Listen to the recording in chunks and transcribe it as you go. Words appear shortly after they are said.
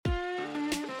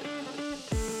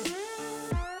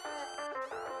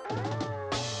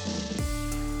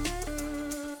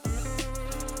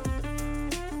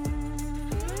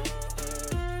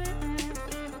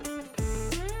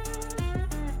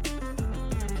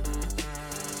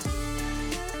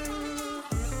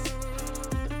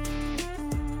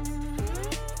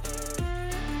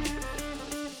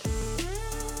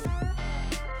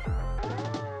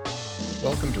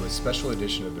Welcome to a special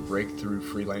edition of the Breakthrough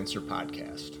Freelancer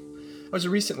Podcast. I was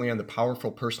recently on the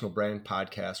Powerful Personal Brand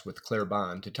podcast with Claire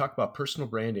Bond to talk about personal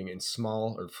branding in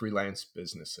small or freelance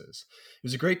businesses. It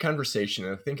was a great conversation,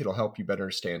 and I think it'll help you better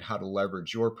understand how to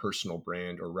leverage your personal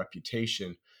brand or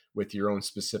reputation with your own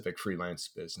specific freelance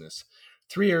business.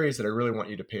 Three areas that I really want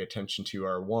you to pay attention to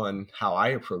are: one, how I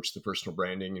approach the personal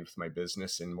branding with my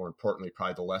business, and more importantly,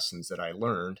 probably the lessons that I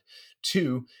learned.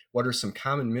 Two, what are some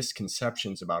common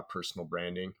misconceptions about personal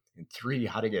branding? And three,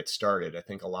 how to get started. I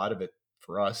think a lot of it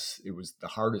for us, it was the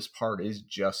hardest part is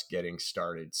just getting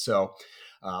started. So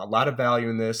a lot of value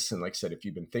in this. And like I said, if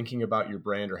you've been thinking about your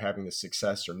brand or having the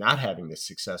success or not having the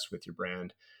success with your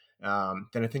brand,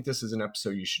 then I think this is an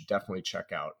episode you should definitely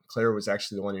check out. Claire was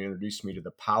actually the one who introduced me to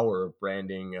the power of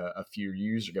branding a few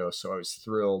years ago, so I was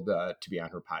thrilled to be on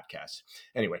her podcast.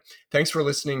 Anyway, thanks for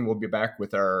listening. We'll be back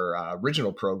with our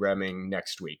original programming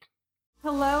next week.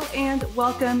 Hello and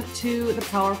welcome to the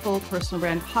Powerful Personal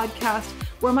Brand Podcast,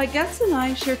 where my guests and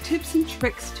I share tips and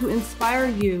tricks to inspire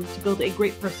you to build a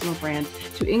great personal brand,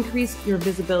 to increase your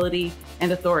visibility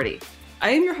and authority. I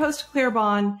am your host, Claire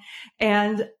Bond,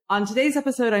 and on today's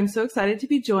episode, I'm so excited to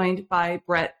be joined by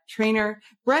Brett Trainer.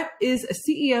 Brett is a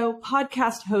CEO,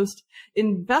 podcast host,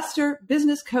 investor,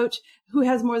 business coach who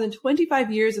has more than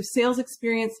 25 years of sales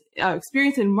experience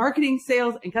in marketing,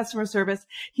 sales, and customer service.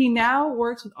 He now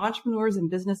works with entrepreneurs and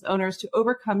business owners to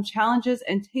overcome challenges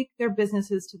and take their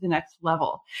businesses to the next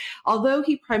level. Although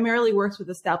he primarily works with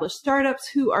established startups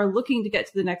who are looking to get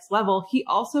to the next level, he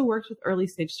also works with early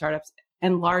stage startups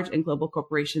and large and global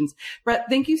corporations. Brett,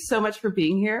 thank you so much for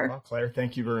being here. Well, Claire,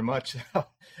 thank you very much.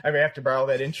 I may have to borrow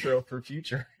that intro for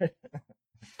future.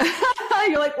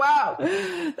 You're like, wow,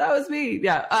 that was me.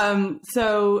 Yeah.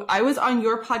 So I was on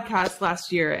your podcast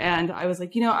last year and I was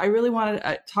like, I really want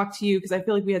to talk to you because I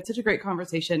feel like we had such a great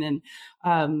conversation. And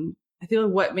I feel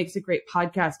like what makes a great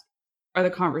podcast are the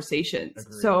conversations.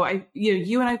 Agreed. So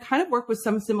you and I kind of work with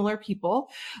some similar people.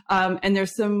 And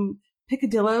there's some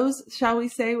picadillos, shall we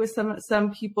say, with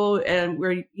some people, and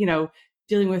we're,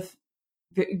 dealing with,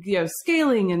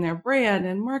 scaling in their brand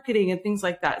and marketing and things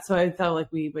like that. So I felt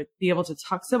like we would be able to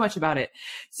talk so much about it.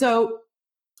 So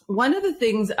one of the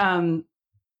things, I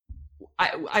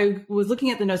was looking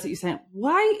at the notes that you sent.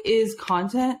 Why is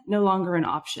content no longer an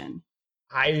option?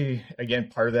 Again,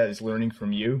 part of that is learning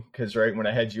from you, because right when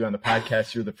I had you on the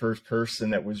podcast, you're the first person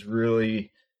that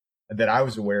I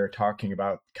was aware of talking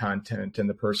about content and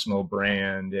the personal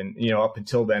brand. And, up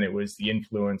until then, it was the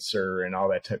influencer and all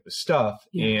that type of stuff.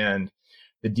 Yeah. And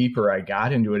the deeper I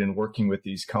got into it and working with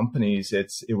these companies,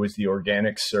 it was the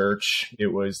organic search. It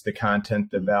was the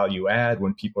content, the value add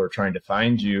when people are trying to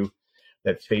find you.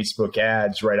 That Facebook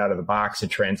ads right out of the box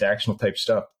and transactional type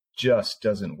stuff just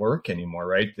doesn't work anymore,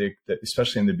 right?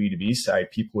 Especially in the B2B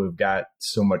side, people have got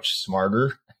so much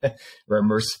smarter or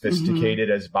more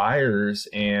sophisticated as buyers,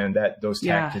 and those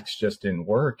tactics just didn't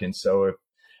work. And so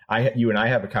if you and I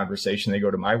have a conversation, they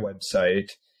go to my website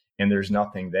and there's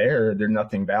nothing there,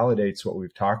 nothing validates what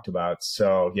we've talked about.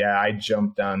 So yeah, I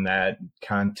jumped on that.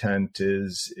 Content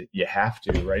you have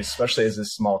to, right? Especially as a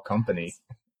small company.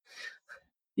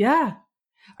 Yeah.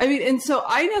 I mean, and so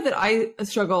I know that I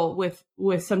struggle with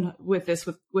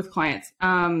clients,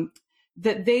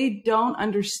 that they don't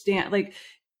understand, like,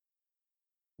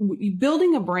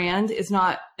 building a brand is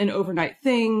not an overnight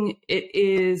thing.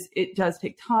 It does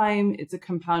take time. It's a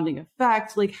compounding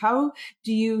effect. Like, how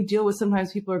do you deal with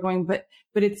sometimes people are going, but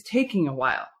it's taking a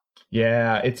while?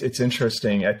 Yeah, it's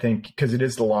interesting. I think because it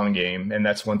is the long game, and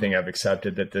that's one thing I've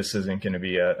accepted, that this isn't going to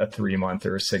be a 3-month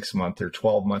or a 6-month or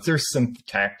 12 months. There's some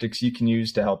tactics you can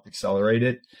use to help accelerate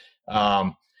it.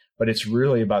 But it's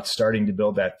really about starting to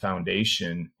build that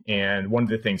foundation. And one of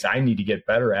the things I need to get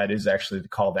better at is actually the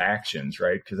call to actions,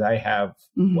 right? Because I have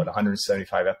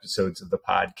 175 episodes of the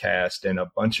podcast and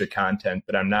a bunch of content,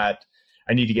 but I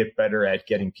need to get better at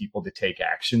getting people to take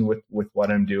action with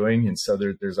what I'm doing. And so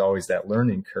there's always that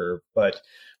learning curve. But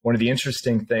one of the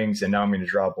interesting things, and now I'm going to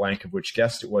draw a blank of which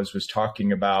guest it was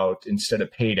talking about, instead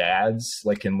of paid ads,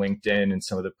 like in LinkedIn and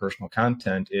some of the personal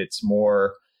content, it's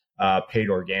more paid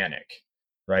organic.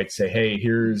 Right? Say, hey,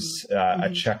 here's a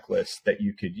checklist that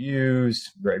you could use.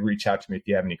 Right? Reach out to me if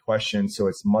you have any questions. So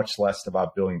it's much less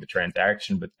about building the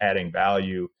transaction, but adding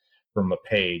value from a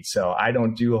paid. So I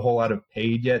don't do a whole lot of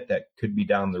paid yet. That could be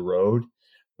down the road,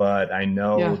 but I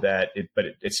know that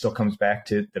it still comes back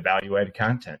to the value added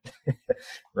content,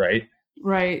 right?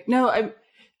 Right. No,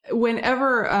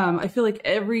 whenever I feel like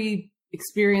every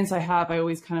experience I have, I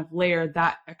always kind of layer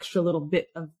that extra little bit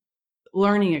of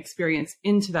learning experience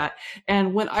into that.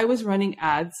 And when I was running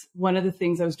ads, one of the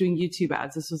things I was doing YouTube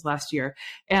ads, this was last year,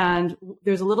 and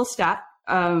there's a little stat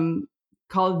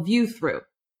called view through.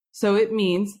 So it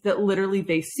means that literally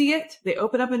they see it, they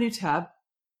open up a new tab,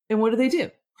 and what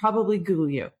do? Probably Google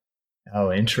you.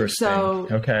 Oh, interesting. So,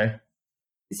 okay.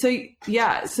 So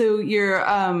yeah, so you're,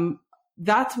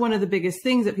 that's one of the biggest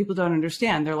things that people don't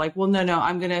understand. They're like, well, no,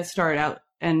 I'm going to start out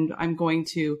and I'm going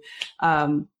to,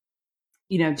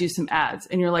 do some ads.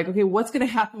 And you're like, okay, what's going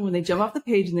to happen when they jump off the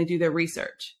page and they do their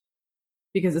research?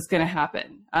 Because it's going to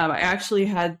happen. I actually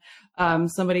had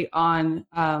somebody on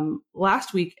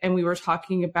last week, and we were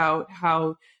talking about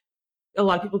how a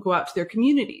lot of people go out to their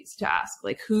communities to ask,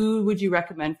 like, who would you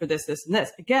recommend for this, this, and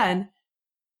this? Again,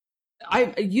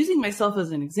 I'm using myself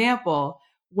as an example.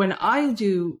 When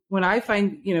I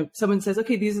find, someone says,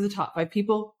 okay, these are the top 5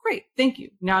 people. Great. Thank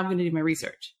you. Now I'm going to do my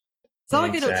research. It's not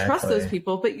like I don't trust those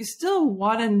people, but you still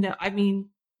want to know. I mean,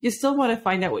 you still want to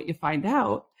find out what you find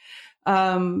out.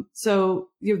 So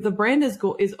the brand is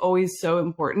always so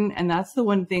important. And that's the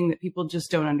one thing that people just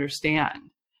don't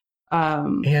understand.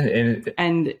 And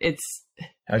it's,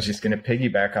 I was just going to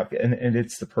piggyback up, and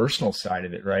it's the personal side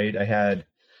of it, right? I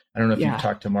don't know if you've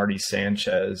talked to Marty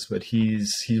Sanchez, but he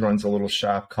runs a little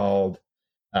shop called,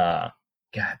 God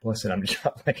bless it.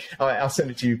 I'll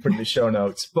send it to you, put it in the show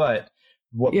notes. But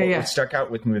what stuck out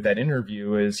with me with that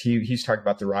interview is he's talked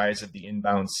about the rise of the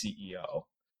inbound CEO,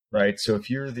 right? So if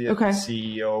you're the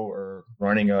CEO or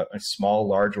running a small,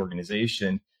 large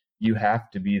organization, you have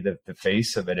to be the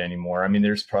face of it anymore. I mean,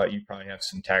 you probably have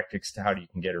some tactics to how you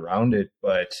can get around it,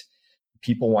 but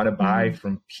people want to buy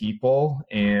from people.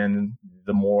 And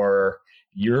the more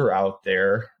you're out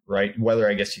there, right, whether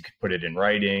I guess you could put it in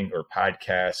writing or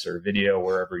podcasts or video,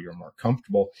 wherever you're more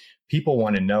comfortable, people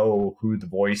want to know who the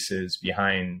voice is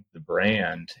behind the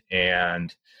brand.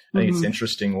 And I think it's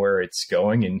interesting where it's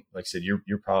going. And like I said,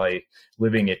 you're probably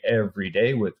living it every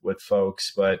day with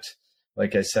folks. But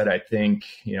like I said, I think,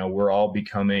 we're all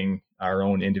becoming our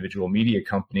own individual media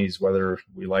companies, whether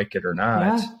we like it or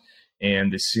not. Yeah.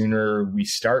 And the sooner we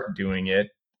start doing it,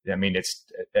 I mean,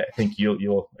 I think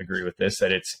you'll agree with this,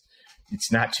 that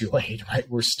it's not too late, right?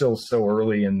 We're still so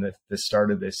early in the start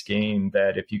of this game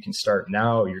that if you can start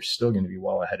now, you're still going to be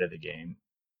well ahead of the game.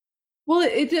 Well,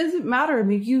 it doesn't matter. I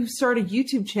mean, you start a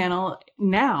YouTube channel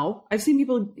now. I've seen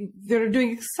people that are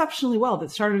doing exceptionally well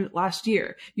that started it last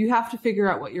year. You have to figure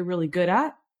out what you're really good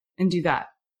at and do that.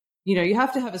 You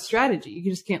have to have a strategy.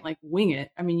 You just can't wing it.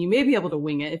 I mean, you may be able to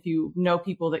wing it if you know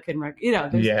people that can,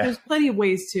 there's plenty of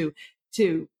ways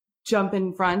to jump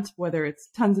in front, whether it's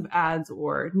tons of ads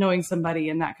or knowing somebody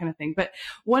and that kind of thing. But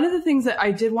one of the things that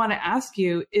I did want to ask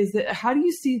you is that how do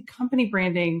you see company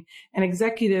branding and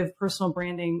executive personal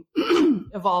branding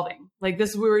evolving? Like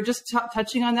this, we were just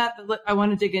touching on that, but I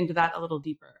want to dig into that a little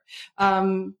deeper.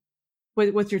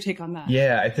 What's your take on that?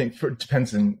 Yeah, I think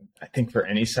for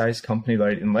any size company,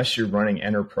 like unless you're running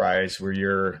enterprise where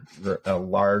you're a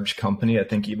large company, I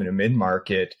think even a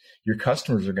mid-market, your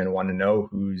customers are going to want to know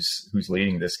who's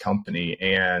leading this company.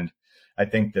 And I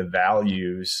think the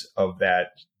values of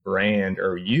that brand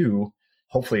or you,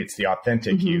 hopefully it's the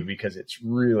authentic you, because it's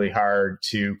really hard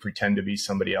to pretend to be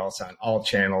somebody else on all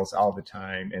channels all the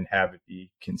time and have it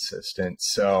be consistent.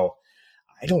 So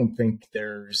I don't think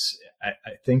I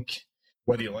think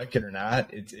whether you like it or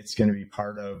not, it's going to be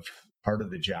part of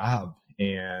the job.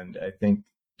 And I think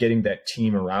getting that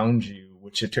team around you,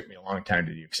 which it took me a long time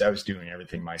to do because I was doing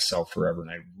everything myself forever. And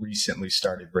I recently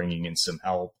started bringing in some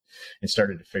help and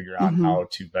started to figure out how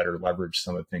to better leverage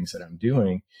some of the things that I'm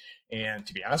doing. And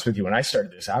to be honest with you, when I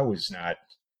started this, I was not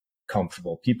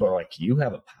comfortable. People are like, you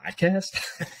have a podcast,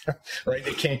 right?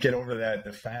 They can't get over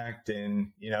the fact.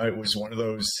 And, it was one of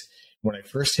those, when I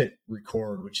first hit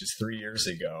record, which is 3 years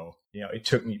ago, it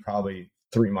took me probably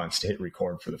 3 months to hit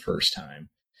record for the first time.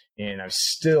 And I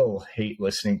still hate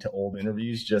listening to old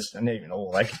interviews. I'm not even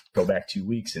old. I could go back 2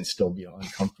 weeks and still be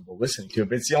uncomfortable listening to it.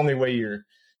 But it's the only way you're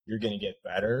going to get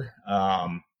better.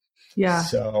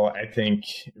 So I think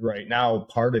right now,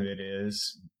 part of it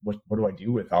is what do I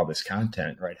do with all this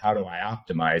content, right? How do I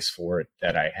optimize for it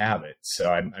that I have it?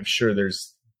 So I'm sure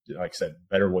there's, like I said,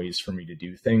 better ways for me to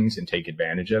do things and take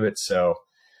advantage of it. So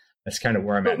that's kind of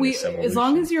where I'm at. As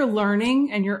long as you're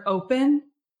learning and you're open,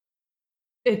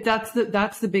 that's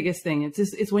the biggest thing.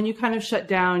 It's when you kind of shut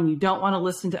down, you don't want to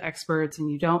listen to experts and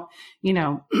you don't,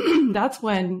 that's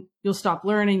when you'll stop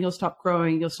learning, you'll stop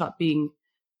growing, you'll stop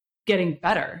getting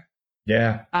better.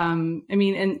 Yeah.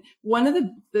 And one of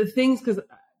the things, because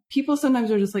people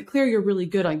sometimes are just like, Claire, you're really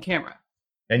good on camera.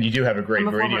 And you do have a great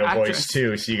radio voice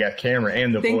too. So you got camera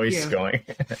and the voice going.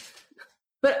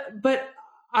 But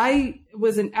I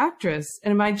was an actress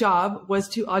and my job was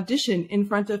to audition in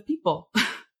front of people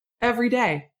every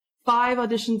day, 5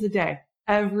 auditions a day,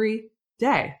 every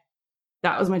day.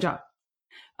 That was my job.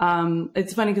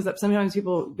 It's funny because sometimes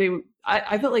people,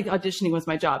 I felt like auditioning was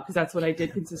my job because that's what I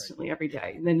did consistently every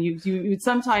day. And then you would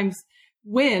sometimes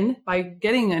win by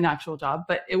getting an actual job,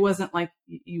 but it wasn't like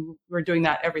you were doing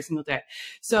that every single day.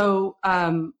 So,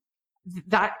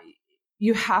 that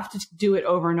you have to do it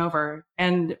over and over.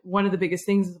 And one of the biggest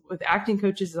things with acting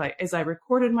coaches is I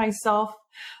recorded myself.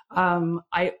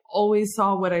 I always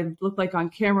saw what I looked like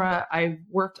on camera. I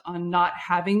worked on not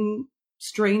having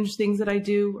strange things that I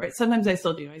do, right? Sometimes I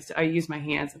still do. I use my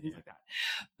hands and things like that.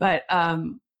 But,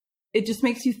 it just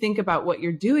makes you think about what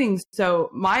you're doing. So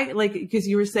because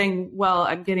you were saying, well,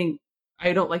 I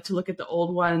don't like to look at the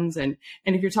old ones. And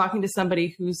if you're talking to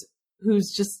somebody who's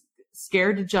just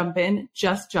scared to jump in,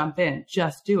 just jump in,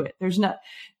 just do it.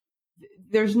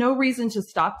 There's no reason to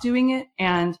stop doing it.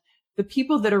 And the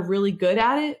people that are really good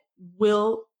at it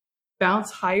will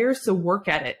bounce higher. So work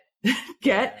at it,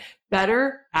 get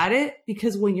better at it,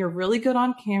 because when you're really good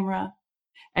on camera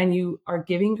and you are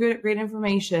giving great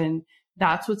information,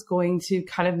 that's what's going to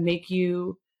kind of make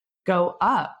you go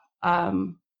up.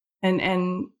 And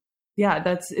yeah,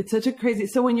 it's such a crazy.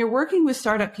 So when you're working with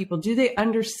startup people, do they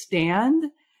understand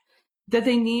that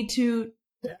they need to,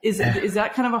 is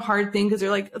that kind of a hard thing? Because they're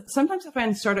like, sometimes I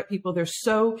find startup people, they're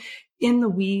so in the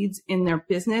weeds in their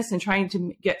business and trying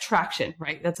to get traction,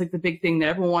 right? That's like the big thing that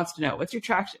everyone wants to know. What's your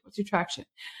traction? What's your traction?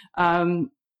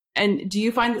 And do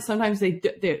you find that sometimes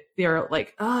they're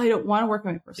like, oh, I don't want to work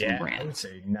on my personal brand? I would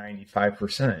say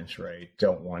 95%, right?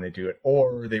 Don't want to do it.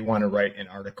 Or they want to write an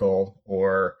article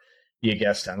or be a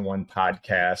guest on one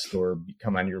podcast or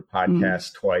come on your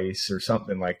podcast twice or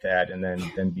something like that, and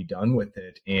then be done with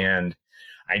it. And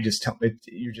I just tell it,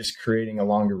 you're just creating a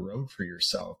longer road for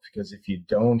yourself, because if you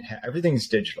don't have, everything's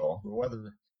digital,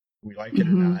 whether we like it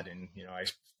or not. And,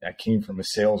 I came from a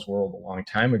sales world a long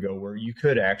time ago where you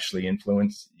could actually you can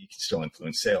still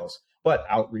influence sales, but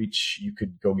outreach, you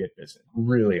could go get business.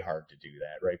 Really hard to do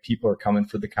that, right? People are coming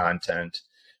for the content.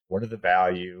 What are the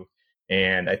value?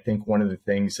 And I think one of the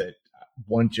things that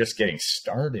just getting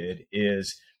started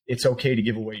is it's okay to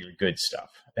give away your good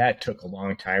stuff. That took a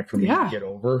long time for me to get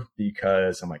over,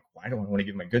 because I'm like, why do I want to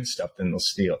give my good stuff? Then they'll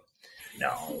steal it.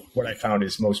 No, what I found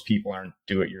is most people aren't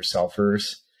do-it-yourselfers.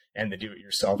 And the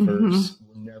do-it-yourselfers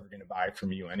were never going to buy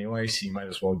from you anyway, so you might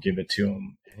as well give it to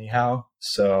them anyhow.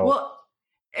 So,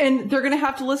 and they're going to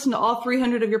have to listen to all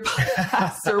 300 of your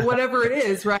podcasts or whatever it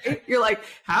is, right? You're like,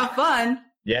 have fun.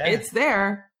 Yeah, it's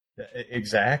there.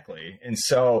 Exactly. And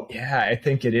so, I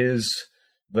think it is,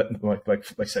 like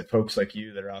I said, folks like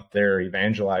you that are out there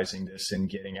evangelizing this and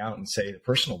getting out and say the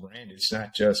personal brand is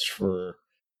not just for,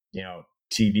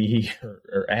 TV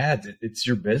or ads. It's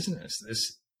your business.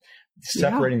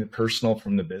 Separating the personal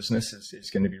from the business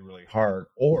is going to be really hard.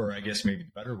 Or I guess maybe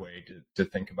the better way to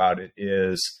think about it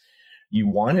is you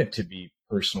want it to be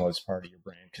personal as part of your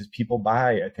brand, because people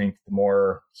buy. I think the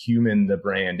more human the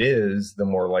brand is, the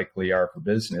more likely you are for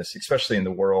business, especially in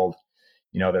the world,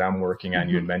 that I'm working on.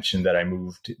 You had mentioned that I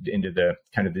moved into the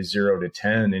kind of the 0 to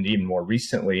 10 and even more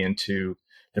recently into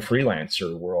the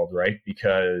freelancer world, right?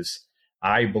 Because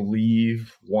I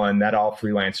believe, one, that all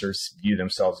freelancers view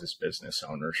themselves as business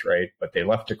owners, right? But they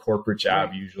left a corporate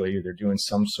job. Usually they're doing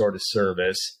some sort of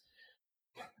service.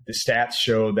 The stats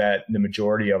show that the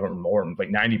majority of them, more like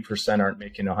 90%, aren't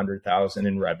making 100,000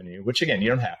 in revenue, which again, you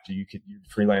don't have to, you're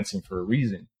freelancing for a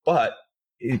reason. But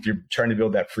if you're trying to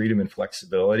build that freedom and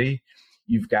flexibility,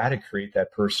 you've got to create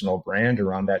that personal brand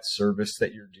around that service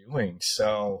that you're doing.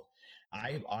 So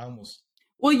I almost...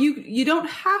 Well, you don't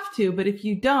have to, but if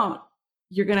you don't,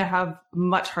 you're going to have a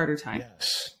much harder time.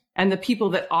 Yes. And the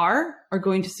people that are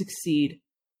going to succeed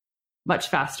much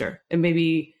faster and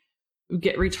maybe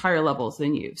reach higher levels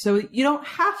than you. So you don't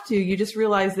have to, you just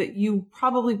realize that you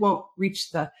probably won't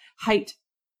reach the height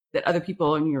that other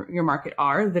people in your market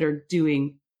are that are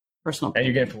doing personal branding.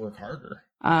 And you're going to have to work harder,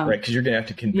 right? Because you're going to have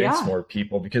to convince more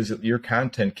people, because your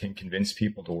content can convince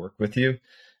people to work with you.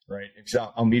 Right.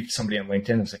 I'll meet somebody on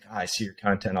LinkedIn. It's like, I see your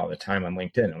content all the time on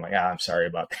LinkedIn. I'm like, I'm sorry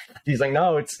about that. He's like,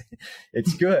 no,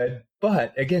 it's good.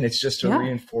 But again, it's just to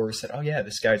reinforce that,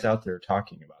 this guy's out there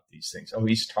talking about these things. Oh,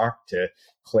 he's talked to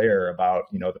Claire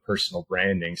about, the personal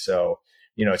branding. So,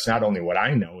 it's not only what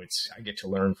I know, I get to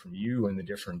learn from you and the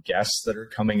different guests that are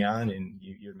coming on. And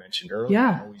you mentioned earlier,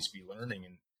 I'll always be learning.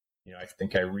 And, I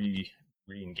think I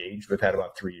re-engaged with that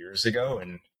about 3 years ago.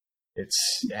 And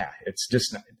it's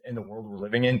just not, in the world we're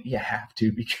living in, you have to,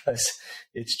 because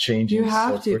it's changing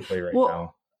so quickly right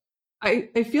now.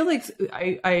 I feel like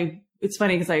it's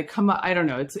funny because I don't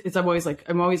know. I'm always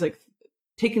like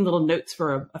taking little notes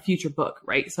for a future book,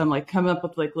 right? So I'm like coming up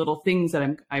with like little things that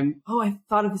I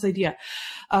thought of this idea.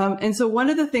 And so one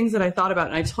of the things that I thought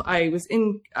about, and I was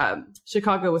in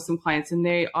Chicago with some clients, and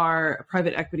they are a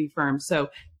private equity firm. So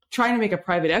trying to make a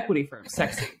private equity firm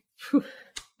sexy.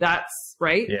 That's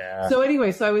right. Yeah. So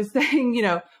anyway, so I was saying,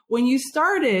 when you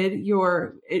started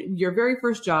your very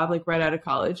first job, like right out of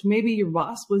college, maybe your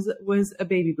boss was a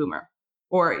baby boomer,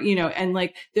 or, and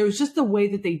like, there was just the way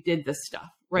that they did this stuff.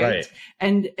 Right.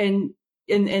 And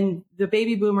the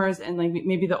baby boomers and like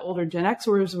maybe the older Gen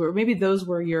Xers maybe those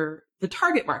were the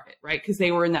target market, right? Because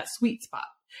they were in that sweet spot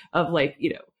of like,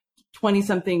 20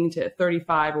 something to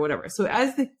 35 or whatever. So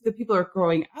as the people are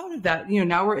growing out of that,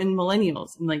 now we're in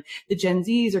millennials and like the Gen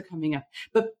Zs are coming up,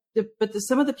 but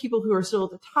some of the people who are still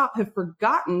at the top have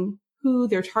forgotten who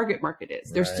their target market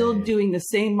is. They're still doing the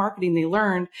same marketing they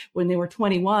learned when they were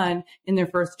 21 in their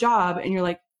first job. And you're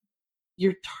like,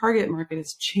 your target market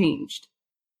has changed.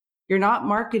 You're not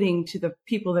marketing to the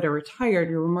people that are retired.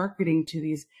 You're marketing to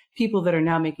these people that are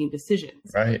now making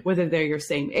decisions, whether they're your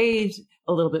same age,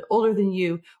 a little bit older than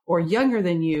you, or younger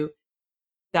than you.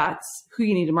 That's who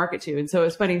you need to market to. And so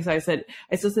it's funny because I said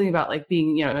something about like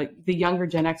being, like the younger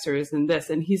Gen Xers in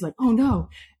this. And he's like, oh no,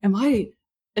 am I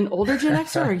an older Gen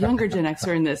Xer or a younger Gen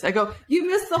Xer in this? I go, you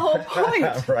missed the whole point.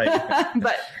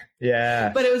 But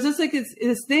it was just like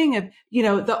this thing of,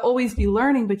 they'll always be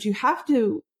learning, but you have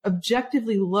to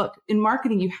objectively look in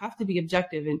marketing. You have to be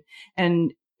objective.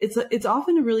 And it's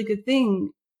often a really good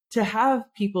thing to have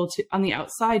people on the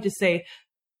outside to say,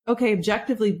 okay,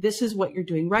 objectively, this is what you're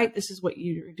doing right. This is what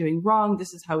you're doing wrong.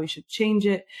 This is how we should change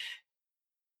it.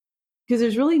 Because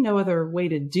there's really no other way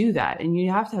to do that. And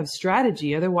you have to have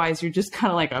strategy. Otherwise, you're just kind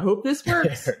of like, I hope this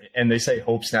works. And they say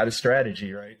hope's not a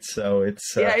strategy, right? So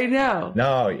it's... yeah, I know.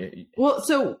 No. Well,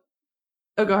 so...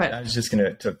 Oh, go ahead. I was just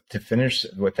going to finish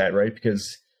with that, right?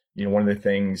 Because, one of the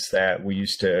things that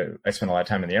I spent a lot of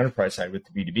time on the enterprise side with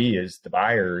the B2B is the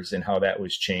buyers and how that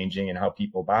was changing and how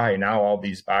people buy. Now all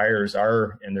these buyers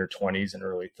are in their 20s and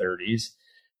early 30s.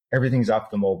 Everything's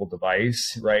off the mobile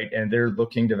device, right? And they're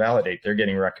looking to validate. They're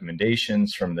getting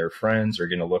recommendations from their friends. They're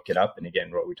going to look it up. And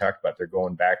again, what we talked about, they're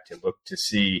going back to look to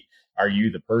see, are you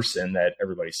the person that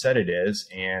everybody said it is?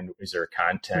 And is there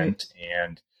content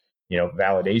and,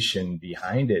 validation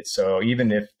behind it? So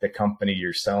even if the company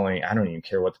you're selling, I don't even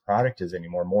care what the product is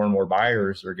anymore, more and more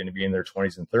buyers are going to be in their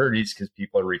 20s and 30s because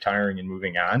people are retiring and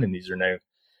moving on. And these are now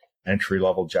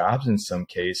entry-level jobs in some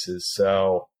cases.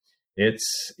 So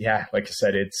it's, like I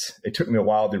said, it took me a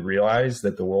while to realize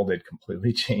that the world had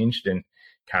completely changed and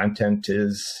content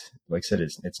is, like I said,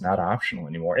 it's not optional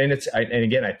anymore. And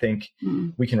again, I think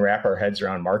we can wrap our heads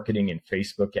around marketing and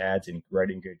Facebook ads and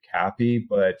writing good copy.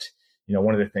 But,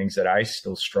 one of the things that I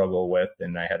still struggle with,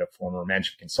 and I had a former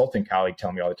management consulting colleague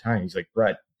tell me all the time, he's like,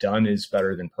 Brett, done is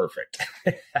better than perfect.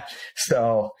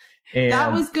 So,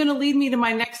 that was going to lead me to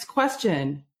my next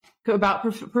question about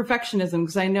perfectionism,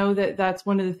 because I know that that's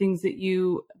one of the things that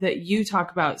you talk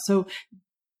about. So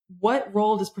what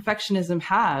role does perfectionism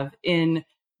have in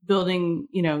building,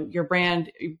 your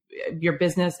brand, your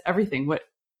business, everything?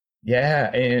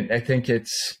 Yeah. And I think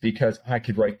it's because I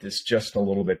could write this just a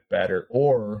little bit better.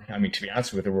 Or, to be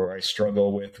honest with you, where I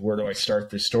struggle with, where do I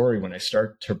start the story when I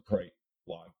start to write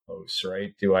blog posts,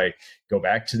 right? Do I go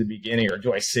back to the beginning, or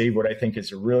do I save what I think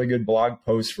is a really good blog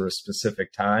post for a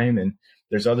specific time? And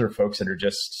there's other folks that are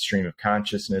just stream of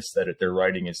consciousness, that they're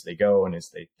writing as they go and as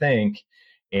they think.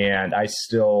 And I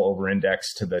still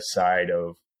over-index to the side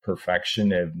of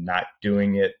perfection, of not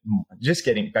doing it, just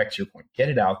getting back to your point, get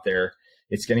it out there.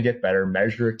 It's going to get better,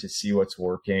 measure it to see what's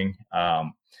working.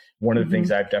 One of the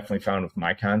things I've definitely found with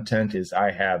my content is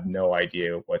I have no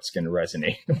idea what's going to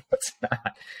resonate and what's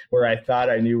not. Where I thought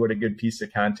I knew what a good piece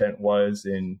of content was,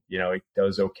 and, it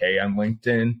does okay on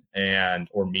LinkedIn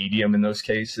or Medium in those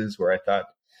cases, where I thought,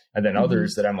 and then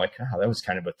others that I'm like, that was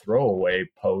kind of a throwaway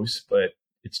post, but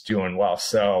it's doing well.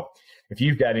 So if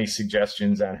you've got any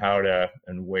suggestions on how to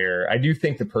and where, I do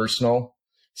think the personal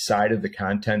side of the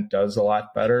content does a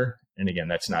lot better. And again,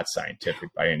 that's not scientific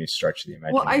by any stretch of the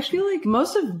imagination. Well, I feel like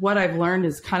most of what I've learned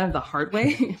is kind of the hard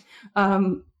way.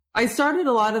 I started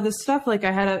a lot of this stuff. Like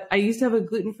I used to have a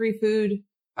gluten-free food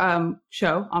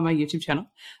show on my YouTube channel.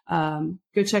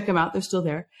 Go check them out. They're still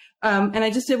there. And I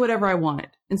just did whatever I wanted.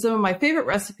 And some of my favorite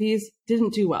recipes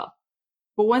didn't do well.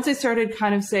 But once I started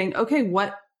kind of saying, okay,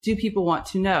 what do people want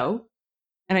to know?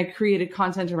 And I created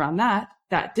content around that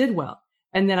did well.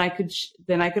 And then I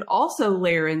could also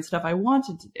layer in stuff I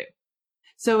wanted to do.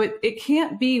 So it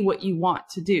can't be what you want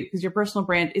to do, because your personal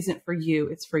brand isn't for you,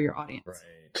 it's for your audience.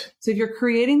 Right. So if you're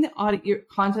creating your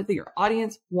content that your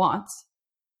audience wants,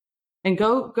 and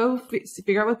go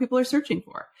figure out what people are searching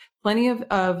for. Plenty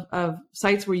of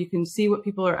sites where you can see what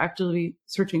people are actually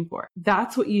searching for.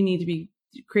 That's what you need to be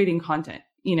creating content.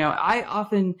 I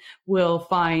often will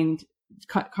find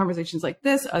conversations like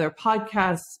this, other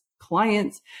podcasts,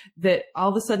 clients, that all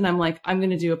of a sudden I'm like, I'm going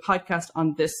to do a podcast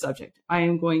on this subject. I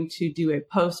am going to do a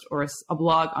post or a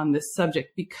blog on this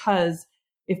subject, because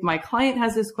if my client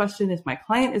has this question, if my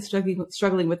client is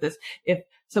struggling with this, if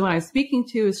someone I'm speaking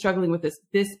to is struggling with this,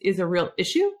 this is a real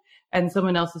issue, and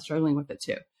someone else is struggling with it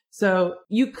too. So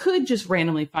you could just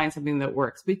randomly find something that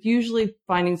works, but usually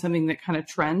finding something that kind of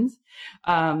trends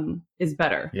is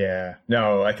better. Yeah,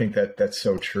 no, I think that's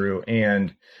so true.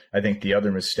 And I think the other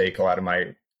mistake a lot of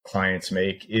my clients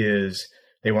make is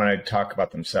they want to talk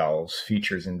about themselves,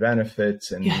 features and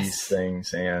benefits and these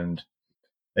things. And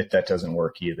that doesn't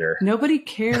work either. Nobody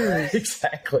cares.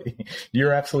 Exactly.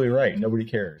 You're absolutely right. Nobody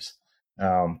cares.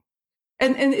 And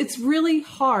it's really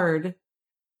hard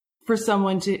for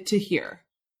someone to hear.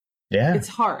 Yeah. It's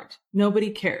hard.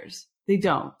 Nobody cares. They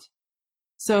don't.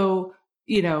 So,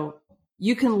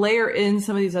 you can layer in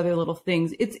some of these other little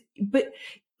things. But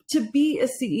to be a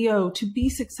CEO, to be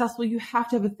successful, you have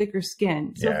to have a thicker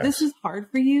skin. So if this is hard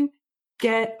for you,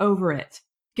 get over it.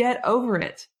 Get over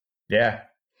it. Yeah.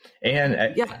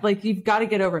 And like you've got to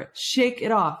get over it. Shake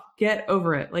it off. Get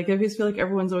over it. Like I just feel like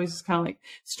everyone's always just kind of like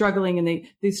struggling, and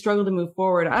they struggle to move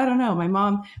forward. I don't know. My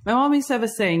mom used to have a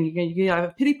saying: you have a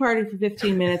pity party for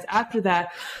 15 minutes. After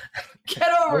that, get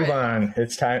over it. Move on.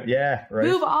 It's time. Yeah. Right.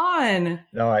 Move on.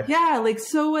 No. Like,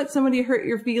 so what? Somebody hurt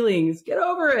your feelings. Get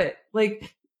over it.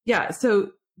 Like, yeah.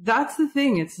 So that's the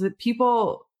thing. It's that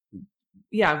people,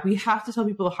 we have to tell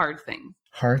people the hard things.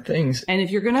 Hard things. And if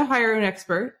you're going to hire an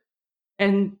expert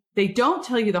and they don't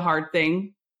tell you the hard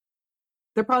thing,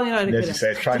 they're probably not a good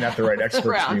expert. Try not the right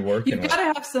experts to be working with. You've got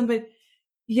to have somebody.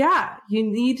 Yeah. You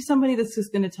need somebody that's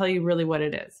just going to tell you really what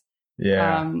it is.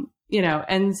 Yeah.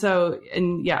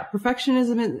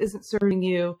 Perfectionism isn't serving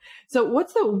you. So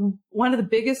what's one of the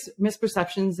biggest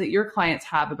misperceptions that your clients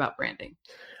have about branding?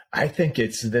 I think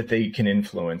it's that they can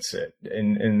influence it.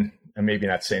 And I'm maybe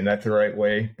not saying that the right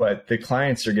way, but the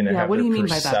clients are going to have their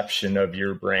perception of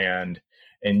your brand.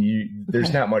 And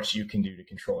there's not much you can do to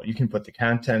control it. You can put the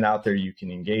content out there, you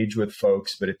can engage with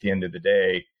folks, but at the end of the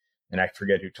day, and I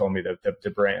forget who told me that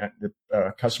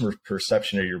the customer's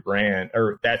perception of your brand,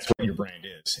 or that's what your brand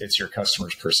is. It's your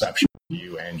customer's perception of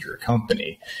you and your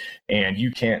company. And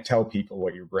you can't tell people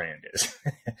what your brand is,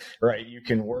 right? You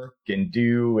can work and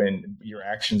do, and your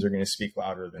actions are going to speak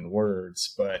louder than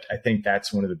words. But I think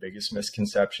that's one of the biggest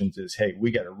misconceptions is, hey,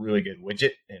 we got a really good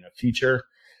widget and a feature,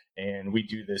 and we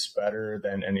do this better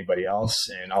than anybody else.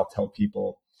 And I'll tell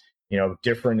people,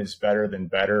 different is better than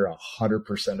better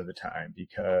 100% of the time,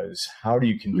 because how do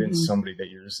you convince somebody that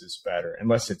yours is better?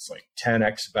 Unless it's like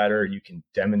 10x better, you can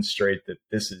demonstrate that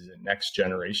this is the next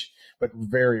generation, but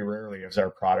very rarely is our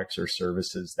products or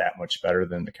services that much better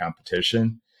than the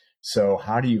competition. So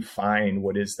how do you find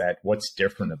what's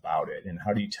different about it? And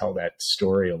how do you tell that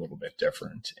story a little bit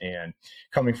different? And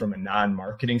coming from a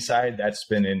non-marketing side, that's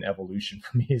been an evolution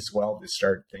for me as well, to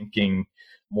start thinking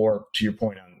more to your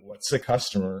point on what's the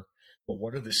customer, but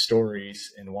what are the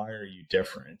stories and why are you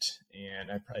different?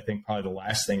 And I think probably the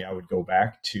last thing I would go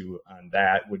back to on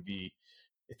that would be,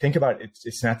 think about it.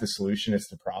 It's not the solution, it's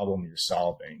the problem you're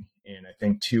solving. And I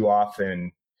think too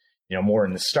often, more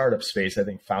in the startup space, I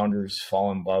think founders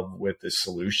fall in love with the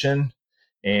solution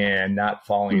and not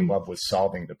falling in love with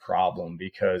solving the problem,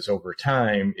 because over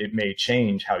time it may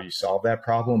change how you solve that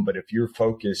problem. But if you're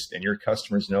focused and your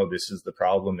customers know this is the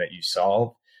problem that you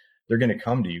solve, they're going to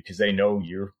come to you because they know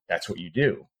that's what you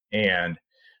do. And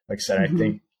like I said, I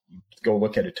think go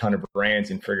look at a ton of brands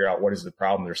and figure out what is the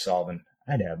problem they're solving.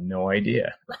 I'd have no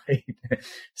idea. Right.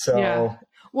 So, yeah.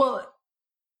 Well,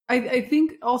 I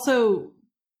think also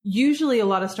usually a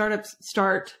lot of startups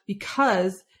start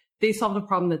because they solved a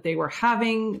problem that they were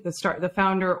having, the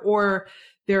founder or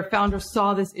their founder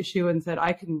saw this issue and said,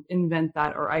 I can invent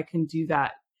that, or I can do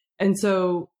that. And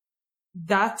so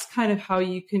that's kind of how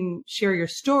you can share your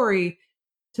story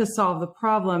to solve the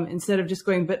problem, instead of just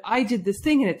going, but I did this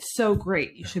thing and it's so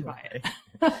great, you should buy it.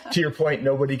 To your point,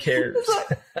 nobody cares.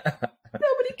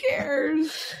 Nobody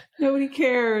cares. Nobody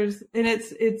cares. And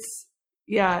it's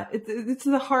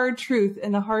the hard truth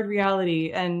and the hard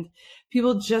reality. And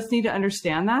people just need to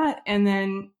understand that. And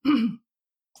then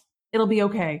it'll be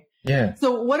okay. Yeah.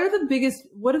 So what are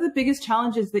the biggest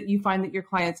challenges that you find that your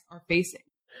clients are facing?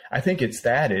 I think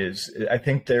I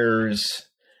think there's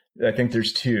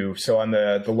two. So on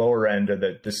the lower end of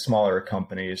the smaller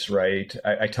companies, right,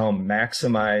 I tell them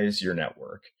maximize your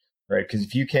network. right? Because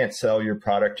if you can't sell your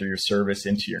product or your service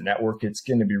into your network, it's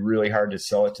going to be really hard to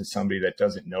sell it to somebody that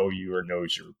doesn't know you or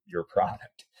knows your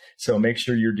product. So make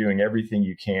sure you're doing everything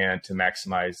you can to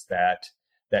maximize that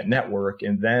network.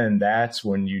 And then that's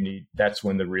when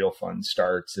the real fun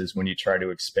starts, is when you try to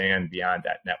expand beyond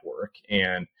that network.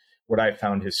 And what I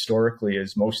found historically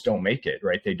is most don't make it,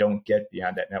 right? They don't get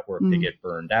beyond that network. They get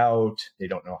burned out. They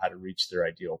don't know how to reach their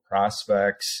ideal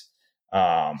prospects,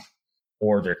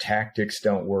 or their tactics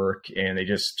don't work, and they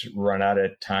just run out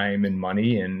of time and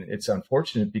money. And it's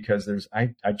unfortunate, because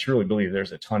I truly believe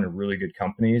there's a ton of really good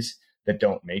companies that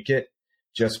don't make it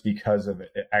just because of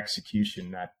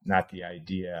execution, not the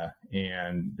idea.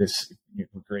 And this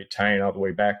great tying all the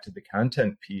way back to the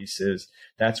content piece is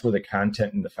that's where the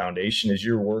content and the foundation is.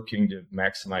 You're working to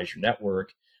maximize your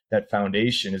network. That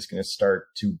foundation is going to start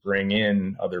to bring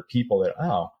in other people that,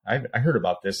 I heard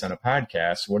about this on a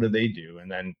podcast. What do they do? And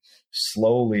then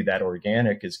slowly that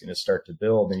organic is going to start to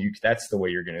build. And that's the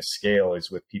way you're going to scale,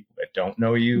 is with people that don't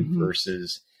know you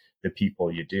versus the people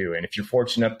you do. And if you're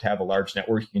fortunate enough to have a large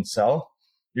network you can sell,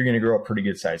 you're going to grow a pretty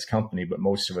good sized company, but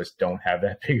most of us don't have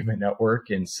that big of a network.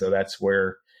 And so that's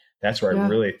where I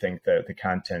really think that the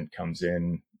content comes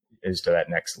in, is to that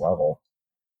next level.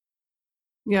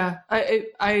 Yeah.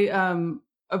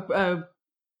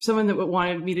 Someone that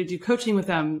wanted me to do coaching with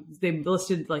them, they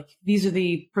listed these are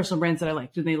the personal brands that I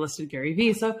liked, and they listed Gary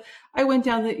Vee. So I went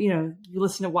down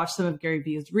watch some of Gary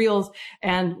Vee's reels,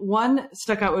 and one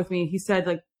stuck out with me. He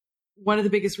said, one of the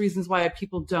biggest reasons why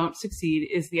people don't succeed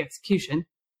is the execution.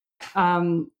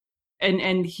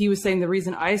 And he was saying the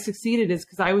reason I succeeded is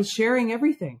because I was sharing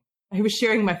everything. I was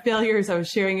sharing my failures. I was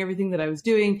sharing everything that I was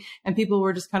doing, and people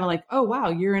were just kind of like, "Oh, wow,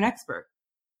 you're an expert."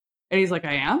 And he's like,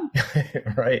 "I am."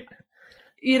 Right.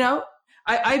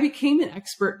 I became an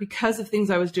expert because of things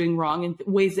I was doing wrong and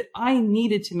ways that I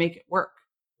needed to make it work.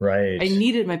 Right. I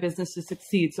needed my business to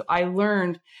succeed. So I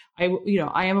learned, I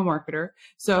am a marketer.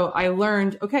 So I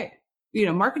learned, okay,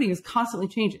 marketing is constantly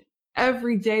changing.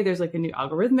 Every day there's a new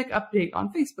algorithmic update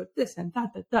on Facebook, this and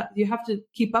that. You have to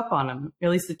keep up on them. At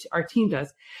least our team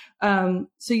does.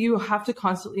 So you have to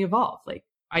constantly evolve.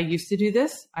 I used to do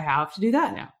this. I have to do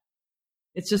that now.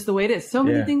 It's just the way it is. So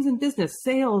many things in business,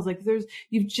 sales,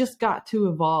 you've just got to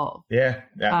evolve. Yeah.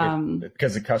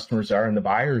 Because the customers are and the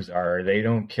buyers are, they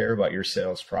don't care about your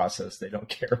sales process. They don't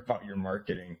care about your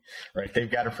marketing, right?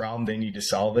 They've got a problem. They need to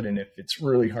solve it. And if it's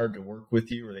really hard to work with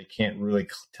you, or they can't really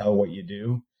tell what you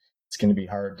do, it's going to be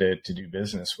hard to do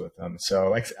business with them.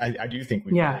 So I do think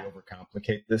we really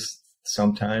overcomplicate this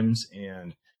sometimes.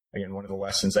 And again, one of the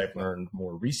lessons I've learned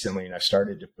more recently, and I've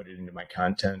started to put it into my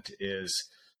content, is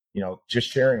just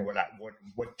sharing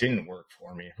what didn't work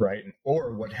for me, right?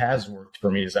 Or what has worked for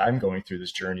me, as I'm going through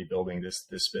this journey, building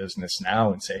this business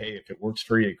now, and say, hey, if it works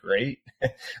for you, great,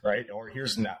 right? Or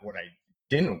here's not what I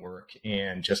didn't work,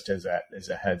 and just as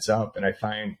a heads up. And I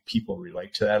find people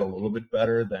relate to that a little bit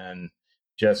better than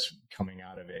just coming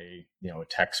out of a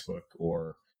textbook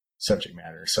or subject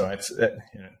matter. So I'm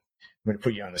going to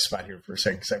put you on the spot here for a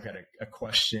second, because I've got a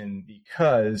question,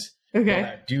 because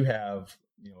I do have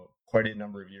quite a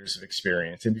number of years of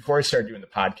experience. And before I started doing the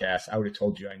podcast, I would have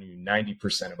told you I knew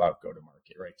 90% about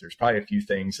go-to-market, right? There's probably a few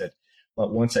things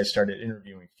but once I started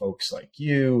interviewing folks like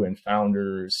you and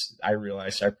founders, I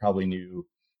realized I probably knew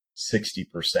 60%,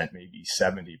 maybe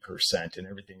 70%, and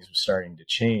everything was starting to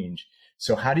change.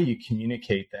 So how do you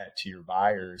communicate that to your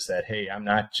buyers that, hey, I'm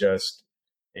not just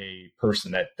a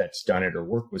person that's done it or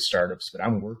worked with startups, but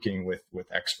I'm working with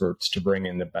experts to bring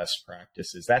in the best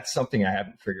practices? That's something I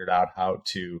haven't figured out how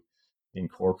to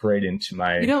incorporate into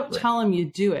my... You don't tell them you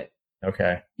do it.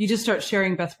 Okay. You just start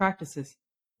sharing best practices.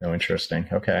 Oh, interesting.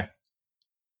 Okay.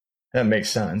 That makes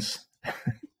sense.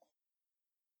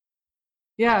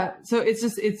 Yeah. So it's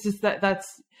just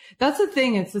that's the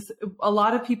thing. It's just, a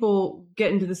lot of people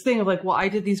get into this thing of well, I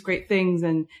did these great things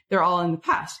and they're all in the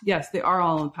past. Yes, they are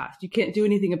all in the past. You can't do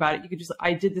anything about it. You could just,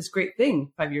 I did this great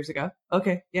thing 5 years ago.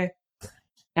 Okay. Yeah.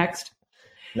 Next.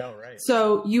 No, right.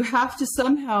 So you have to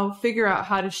somehow figure out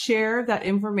how to share that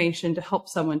information to help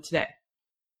someone today.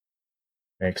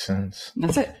 Makes sense.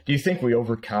 That's it. Do you think we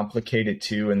overcomplicate it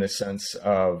too, in the sense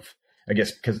of, I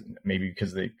guess, because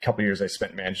the couple of years I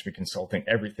spent management consulting,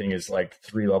 everything is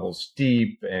 3 levels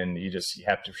deep, and you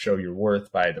have to show your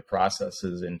worth by the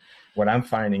processes. And what I'm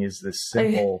finding is this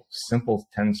simple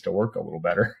tends to work a little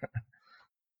better.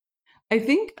 I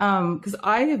think because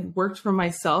I have worked for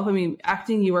myself. I mean,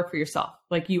 acting, you work for yourself.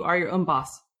 You are your own boss.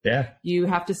 Yeah. You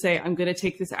have to say, I'm going to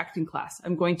take this acting class.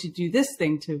 I'm going to do this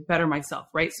thing to better myself,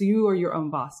 right? So you are your own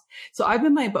boss. So I've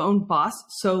been my own boss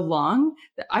so long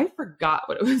that I forgot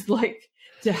what it was like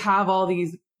to have all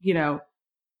these,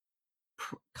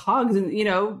 cogs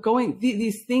and, going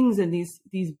these things and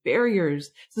these barriers.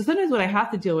 So sometimes when I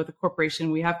have to deal with a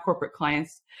corporation, we have corporate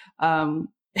clients. And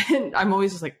I'm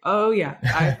always just like, oh yeah,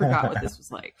 I forgot what this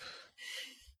was like.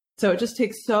 So it just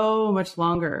takes so much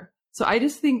longer. So I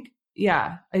just think, you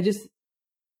have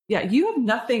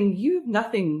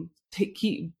nothing to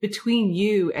keep between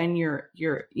you and your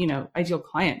ideal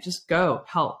client. Just go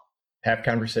help. Have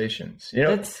conversations. The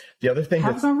other thing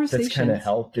that's kind of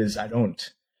helped is I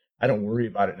don't worry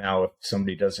about it now if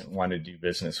somebody doesn't want to do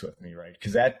business with me, right?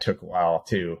 Because that took a while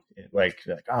too. Like,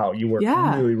 oh, you work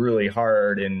really, really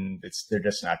hard and they're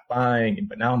just not buying.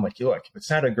 But now I'm like, look, if it's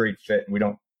not a great fit and we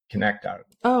don't connect out of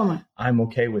it, I'm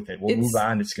okay with it. We'll move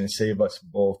on. It's going to save us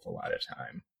both a lot of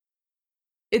time.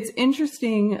 It's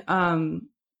interesting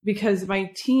because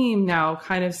my team now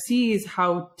kind of sees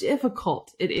how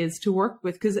difficult it is to work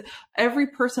with, because every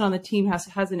person on the team has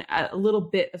a little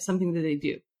bit of something that they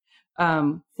do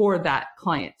for that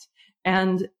client.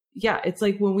 And it's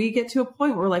like when we get to a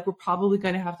point where we're probably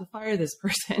going to have to fire this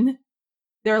person,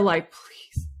 they're like,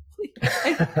 please.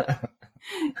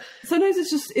 Sometimes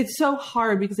it's so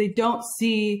hard because they don't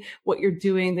see what you're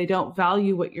doing. They don't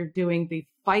value what you're doing. They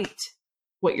fight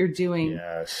what you're doing.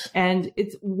 Yes. And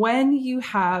it's when you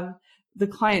have the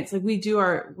clients, like we do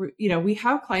we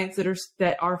have clients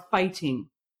that are fighting.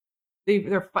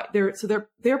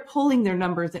 They're pulling their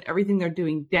numbers and everything they're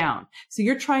doing down. So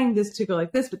you're trying this to go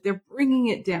like this, but they're bringing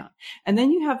it down. And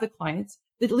then you have the clients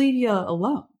that leave you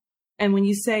alone. And when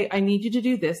you say, I need you to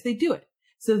do this, they do it.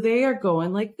 So they are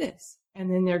going like this. And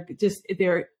then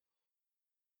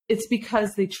it's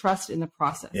because they trust in the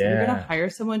process. Yeah. You're going to hire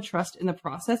someone, trust in the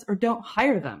process, or don't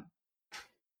hire them.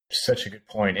 Such a good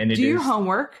point. And do your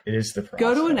homework. It is the process.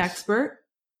 Go to an expert,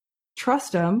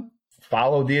 trust them.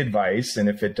 Follow the advice. And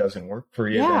if it doesn't work for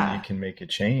you, then you can make a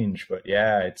change. But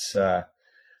it's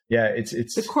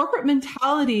the corporate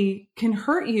mentality can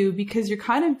hurt you because you're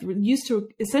kind of used to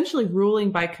essentially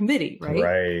ruling by committee,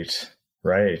 right?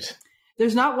 Right.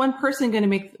 There's not one person going to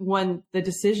make the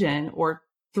decision, or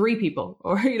three people,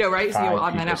 or right? So you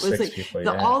odd man out. It's like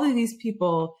all of these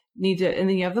people need to, and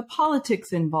then you have the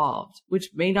politics involved, which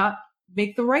may not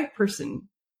make the right person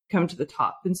come to the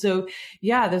top. And so,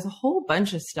 there's a whole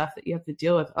bunch of stuff that you have to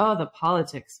deal with. Oh, the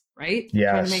politics, right?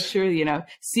 Yes. Trying to make sure,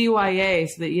 CYA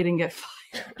so that you didn't get fired.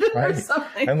 Right. Or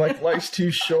something. And life's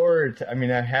too short. I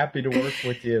mean, I'm happy to work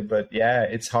with you, but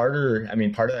it's harder. I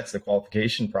mean, part of that's the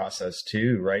qualification process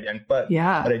too, right? But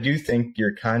I do think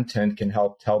your content can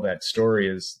help tell that story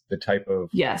as the type of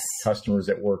customers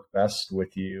that work best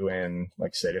with you. And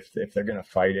like I said, if they're going to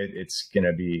fight it, it's going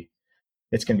to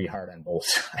be hard on both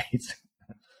sides.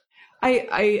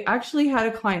 I actually had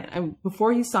a client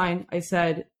before he signed. I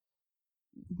said,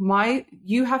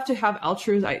 you have to have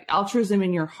altruism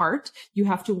in your heart. You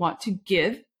have to want to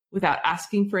give without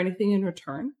asking for anything in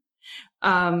return.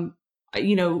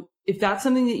 If that's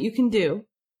something that you can do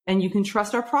and you can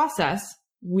trust our process,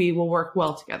 we will work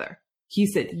well together. He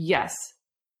said, yes.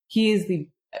 He is the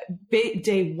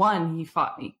day one he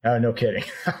fought me. Oh, no kidding.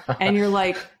 And you're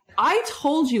like, I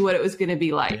told you what it was going to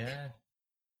be like. Yeah.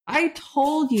 I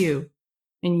told you,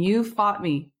 and you fought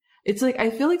me. It's like, I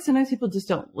feel like sometimes people just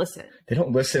don't listen. They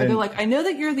don't listen. And they're like, I know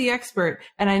that you're the expert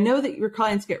and I know that your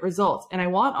clients get results and I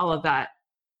want all of that,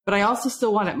 but I also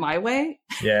still want it my way.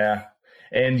 Yeah.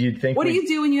 And you'd think, what do you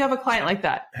do when you have a client like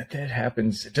that? That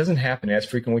happens. It doesn't happen as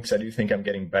frequently because I do think I'm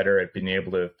getting better at being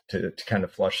able to kind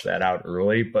of flush that out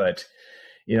early. But,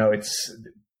 it's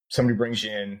somebody brings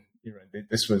you in.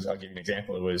 I'll give you an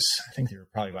example. It was, I think they were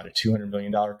probably about a $200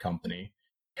 million company.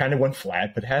 Kind of went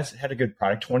flat, but has had a good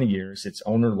product, 20 years. It's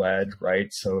owner led, right?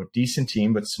 So decent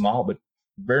team, but small, but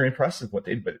very impressive what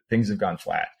they did, but things have gone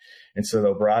flat. And so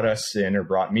they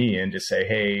brought me in to say,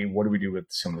 hey, what do we do with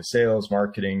some of the sales,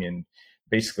 marketing, and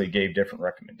basically gave different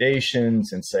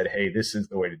recommendations and said, hey, this is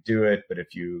the way to do it. But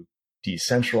if you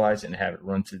decentralize it and have it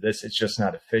run through this, it's just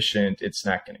not efficient. It's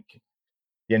not going to, at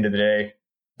the end of the day,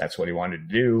 that's what he wanted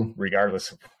to do, regardless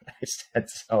of what I said.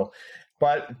 So,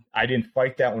 but I didn't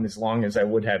fight that one as long as I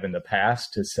would have in the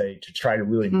past to try to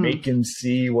really make him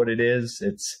see what it is.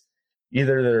 It's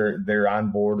either they're on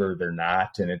board or they're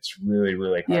not. And it's really,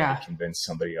 really hard to convince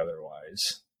somebody otherwise.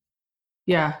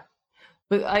 Yeah.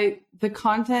 But the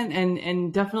content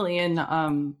and definitely in,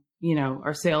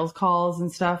 our sales calls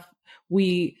and stuff,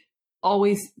 the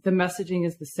messaging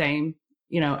is the same,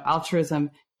 altruism,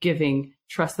 giving,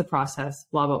 trust the process,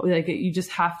 blah, blah. Like you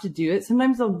just have to do it.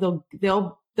 Sometimes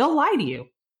they'll lie to you.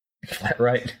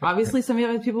 Right. Obviously, some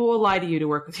people will lie to you to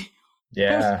work with you.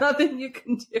 Yeah. There's nothing you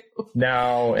can do.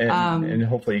 No. And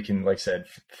hopefully you can, like I said,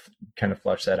 kind of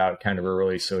flush that out kind of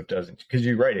early so it doesn't, because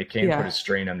you're right. It can put a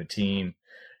strain on the team.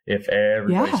 if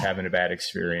everybody's having a bad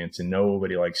experience and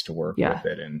nobody likes to work with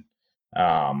it. And,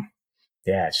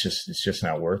 it's just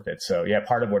not worth it. So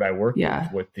part of what I work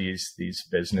with these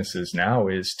businesses now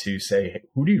is to say, hey,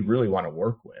 who do you really want to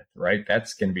work with? Right.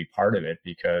 That's going to be part of it,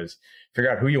 because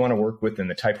figure out who you want to work with and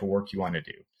the type of work you want to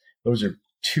do. Those are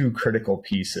two critical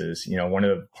pieces. One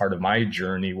of the part of my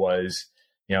journey was,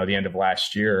 the end of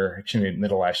last year, actually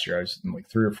middle of last year, I was in like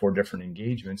 3 or 4 different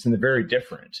engagements, and they're very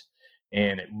different.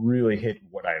 And it really hit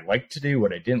what I like to do,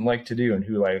 what I didn't like to do, and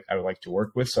who I would like to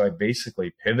work with. So I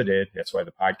basically pivoted. That's why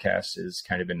the podcast has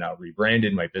kind of been now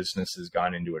rebranded. My business has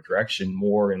gone into a direction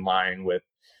more in line with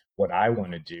what I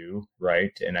want to do,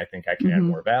 right? And I think I can add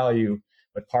more value.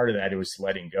 But part of that was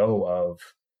letting go of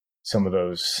some of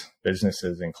those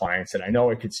businesses and clients that I know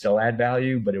I could still add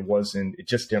value, but it wasn't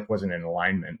in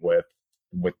alignment with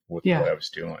what I was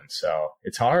doing. So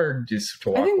it's hard just to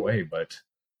walk away, but.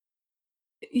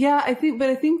 Yeah, I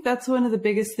think that's one of the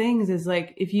biggest things is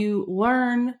like, if you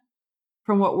learn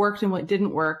from what worked and what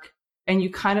didn't work, and you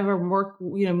kind of are more,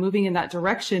 moving in that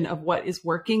direction of what is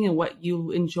working and what you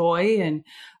enjoy,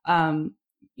 and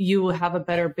you will have a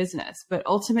better business. But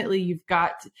ultimately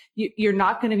you're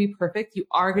not going to be perfect. You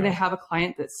are going to have a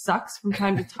client that sucks from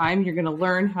time to time. You're going to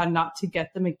learn how not to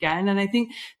get them again. And I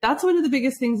think that's one of the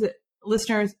biggest things that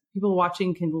listeners, people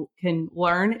watching can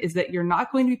learn, is that you're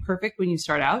not going to be perfect when you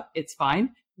start out. It's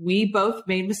fine. We both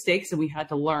made mistakes and we had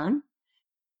to learn.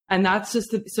 And that's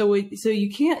just so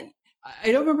you can't,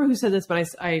 I don't remember who said this, but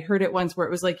I heard it once where it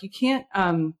was like, you can't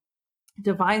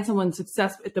define someone's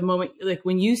success at the moment. Like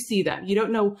when you see them, you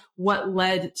don't know what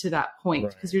led to that point,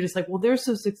 because you're just like, well, they're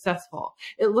so successful.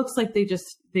 It looks like they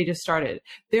just started.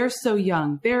 They're so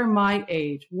young. They're my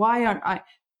age. Why aren't I?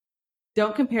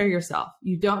 Don't compare yourself.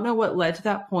 You don't know what led to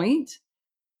that point.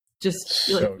 Just,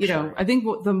 I think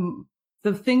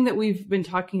the thing that we've been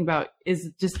talking about is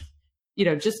just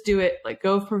do it, like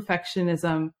go for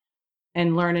perfectionism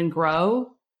and learn and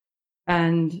grow.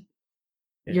 And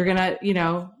you're going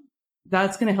to,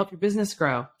 that's going to help your business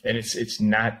grow. And it's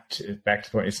not, back to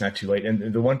the point, it's not too late.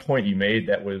 And the one point you made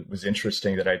that was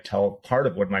interesting, that I tell, part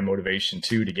of what my motivation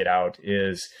to get out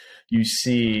is, you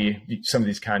see some of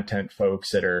these content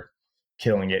folks that are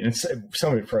killing it. And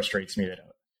some of it frustrates me, that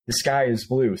the sky is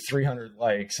blue, 300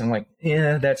 likes. I'm like,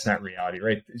 that's not reality,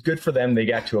 right? It's good for them. They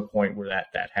got to a point where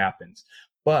that happens.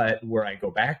 But where I go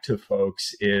back to folks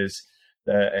is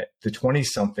the 20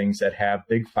 somethings that have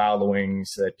big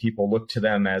followings, that people look to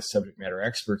them as subject matter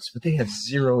experts, but they have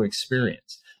zero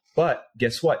experience. But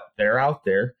guess what? They're out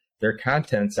there, their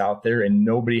content's out there, and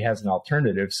nobody has an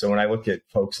alternative. So when I look at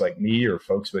folks like me, or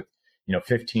folks with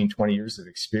 15, 20 years of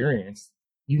experience,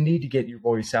 you need to get your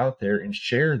voice out there and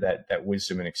share that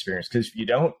wisdom and experience. Because if you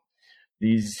don't,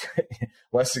 these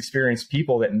less experienced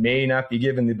people that may not be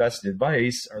given the best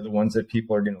advice are the ones that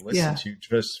people are going to listen to,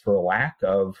 just for a lack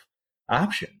of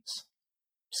options.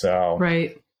 So,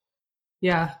 right.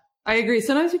 Yeah, I agree.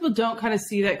 Sometimes people don't kind of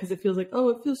see that, because it feels like, oh,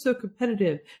 it feels so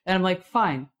competitive. And I'm like,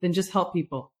 fine, then just help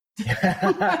people.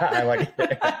 I like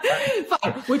it.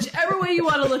 Fine. Whichever way you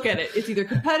want to look at it, it's either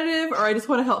competitive or I just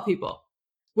want to help people.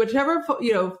 Whichever,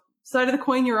 side of the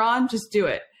coin you're on, just do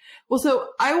it. Well, so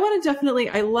I want to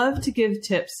I love to give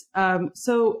tips.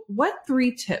 So what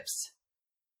 3 tips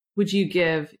would you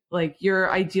give, like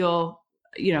your ideal,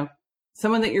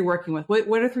 someone that you're working with?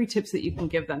 What are 3 tips that you can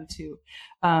give them to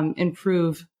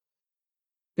improve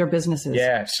their businesses?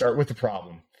 Yeah, start with the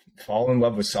problem. Fall in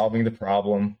love with solving the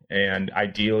problem. And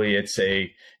ideally, it's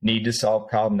a need to solve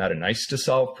problem, not a nice to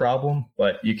solve problem,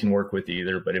 but you can work with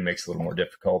either, but it makes it a little more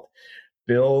difficult.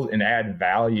 Build and add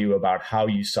value about how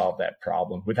you solve that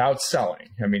problem without selling.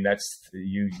 I mean, that's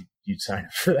you'd sign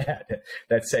up for that.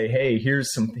 That say, hey, here's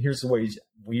the ways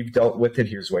we've dealt with it.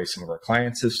 Here's the way some of our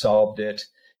clients have solved it.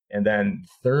 And then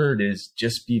third is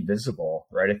just be visible,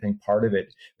 right? I think part of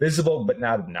it, visible but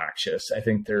not obnoxious. I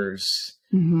think there's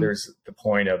the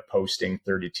point of posting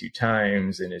 32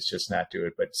 times and it's just not do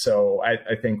it. But so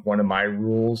I think one of my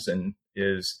rules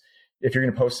is, if you're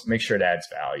going to post, make sure it adds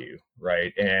value,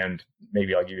 right? And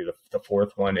maybe I'll give you the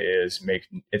fourth one is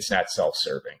it's not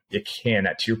self-serving. It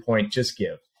cannot, to your point, just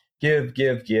give,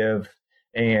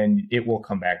 and it will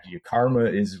come back to you. Karma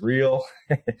is real.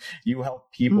 You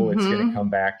help people, it's going to come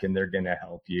back and they're going to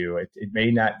help you. It may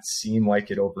not seem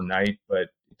like it overnight, but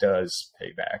it does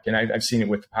pay back. And I've seen it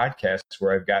with the podcast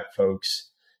where I've got folks,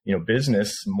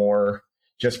 business more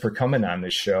just for coming on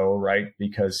this show, right?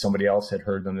 Because somebody else had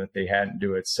heard them that they hadn't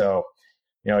do it. So,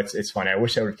 it's funny. I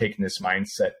wish I would have taken this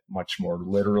mindset much more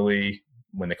literally.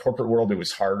 When the corporate world, it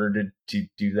was harder to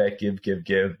do that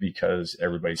give, because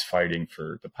everybody's fighting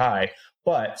for the pie.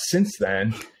 But since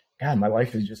then, God, my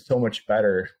life is just so much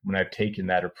better when I've taken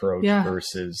that approach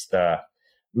versus the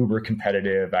uber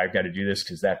competitive. I've got to do this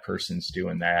because that person's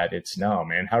doing that. It's no,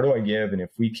 man, how do I give? And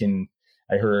if we can,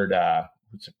 I heard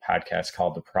it's a podcast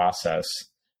called The Process.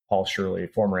 Paul Shirley, a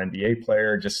former NBA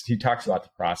player, he talks about the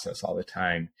process all the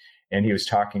time. And he was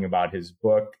talking about his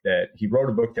book that he wrote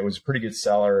a book that was a pretty good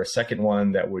seller, a second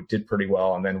one that did pretty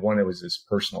well, and then one that was his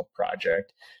personal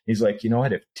project. He's like, you know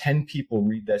what? If 10 people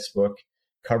read this book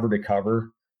cover to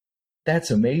cover,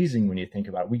 that's amazing when you think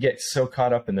about it. We get so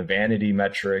caught up in the vanity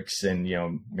metrics and,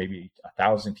 maybe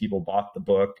 1,000 people bought the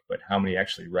book, but how many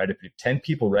actually read it? If 10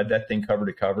 people read that thing cover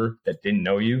to cover that didn't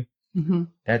know you,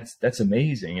 that's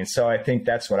amazing. And so I think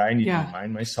that's what I need to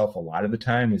remind myself a lot of the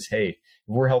time is, hey,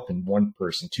 if we're helping one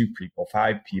person, 2 people,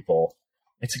 5 people,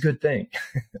 it's a good thing,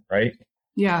 right?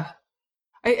 Yeah.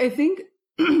 I think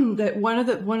that one of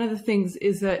the things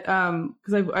is that,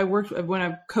 because when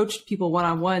I've coached people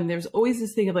one-on-one, there's always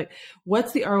this thing of like,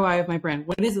 what's the ROI of my brand?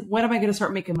 When am I going to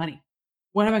start making money?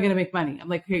 When am I going to make money? I'm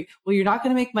like, hey, well, you're not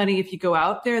going to make money if you go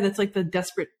out there. That's like the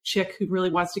desperate chick who really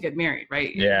wants to get married,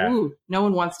 right? Yeah. Ooh, no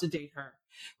one wants to date her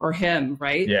or him,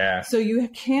 right? Yeah. So you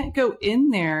can't go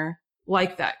in there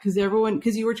like that because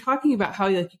you were talking about how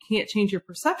like you can't change your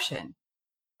perception.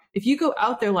 If you go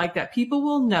out there like that, people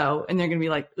will know and they're going to be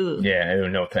like, ugh. Yeah,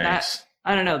 no thanks.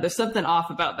 I don't know. There's something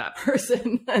off about that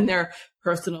person and their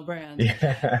personal brand.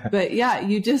 Yeah. But yeah,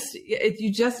 you just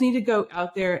need to go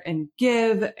out there and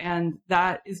give. And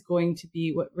that is going to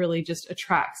be what really just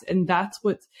attracts. And that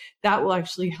will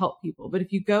actually help people. But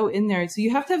if you go in there, so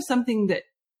you have to have something that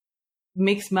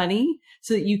makes money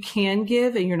so that you can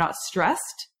give and you're not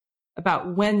stressed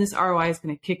about when this ROI is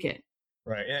going to kick in.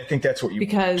 Right. And I think that's what you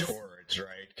work towards, right?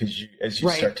 Because as you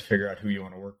start to figure out who you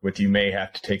want to work with, you may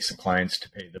have to take some clients to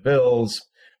pay the bills,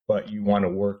 but you want to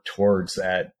work towards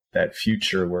that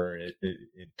future where it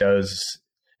does,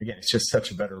 again, it's just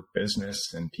such a better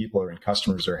business and people and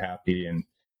customers are happy and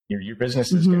your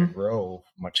business is going to grow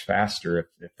much faster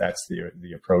if that's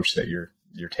the approach that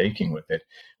you're taking with it.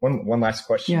 One last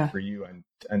question for you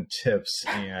on tips.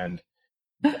 And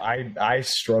I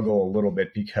struggle a little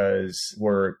bit because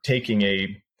we're taking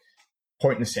a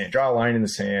point in the sand, draw a line in the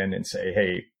sand and say,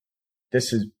 hey,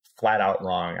 this is flat out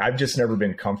wrong. I've just never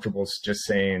been comfortable just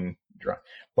saying,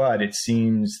 but it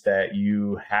seems that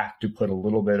you have to put a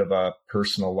little bit of a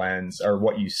personal lens or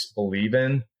what you believe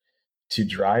in to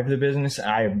drive the business.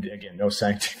 I have, again, no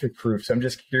scientific proof. So I'm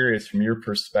just curious from your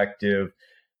perspective,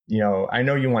 I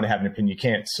know you want to have an opinion. You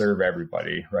can't serve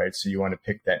everybody, right? So you want to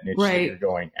pick that niche that you're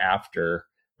going after,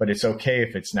 but it's okay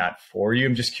if it's not for you.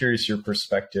 I'm just curious your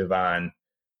perspective on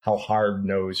how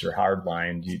hard-nosed or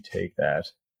hard-lined you take that.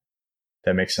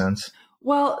 That makes sense?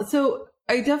 Well, so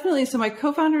my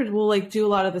co-founder will do a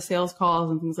lot of the sales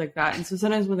calls and things like that. And so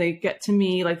sometimes when they get to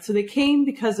me, so they came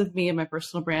because of me and my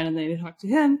personal brand and they talk to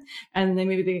him and then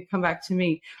maybe they come back to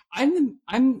me. I'm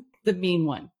the mean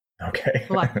one. Okay.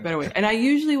 For lack of a better way. And I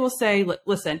usually will say,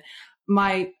 listen,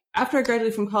 after I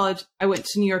graduated from college, I went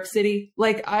to New York City.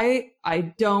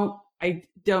 I don't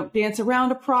dance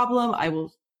around a problem. I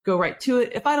will go right to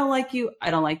it. If I don't like you, I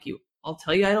don't like you. I'll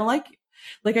tell you I don't like you.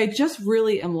 I just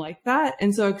really am like that.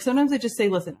 And so sometimes I just say,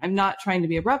 listen, I'm not trying to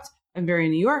be abrupt. I'm very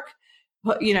New York,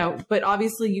 but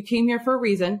obviously you came here for a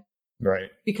reason.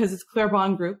 Right. Because it's Claire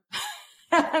Bond Group.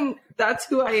 And that's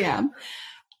who I am.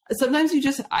 Sometimes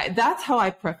that's how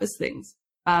I preface things.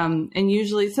 And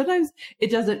usually sometimes it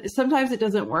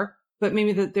doesn't work, but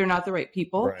maybe that they're not the right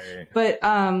people. Right. But,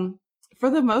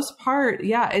 for the most part,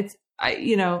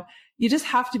 you just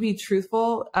have to be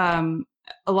truthful.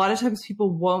 A lot of times people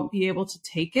won't be able to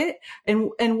take it. And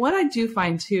what I do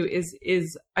find too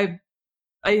is I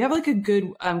have a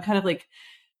good,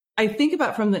 I think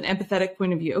about from an empathetic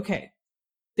point of view. Okay.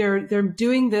 They're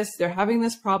doing this, they're having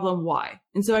this problem. Why?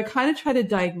 And so I kind of try to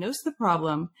diagnose the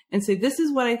problem and say, this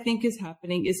is what I think is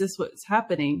happening. Is this what's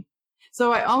happening?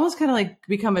 So I almost kind of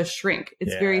become a shrink.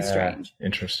 It's very strange.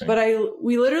 Interesting. But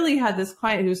we literally had this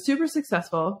client who was super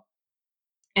successful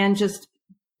and just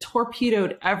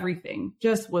torpedoed everything.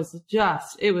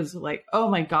 It was like, oh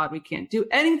my God, we can't do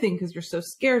anything because you're so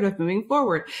scared of moving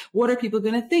forward. What are people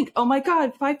going to think? Oh my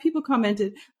God, 5 people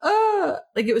commented.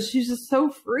 She was just so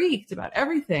freaked about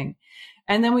everything.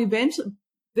 And then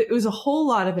it was a whole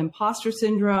lot of imposter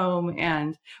syndrome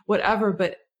and whatever,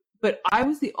 but I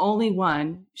was the only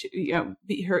one,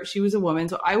 she was a woman.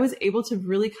 So I was able to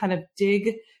really kind of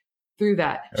dig through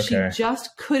that. Okay. She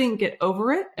just couldn't get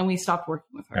over it and we stopped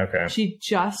working with her. Okay. She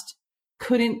just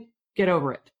couldn't get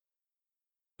over it.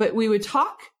 But we would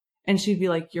talk and she'd be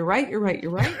like, you're right. Right.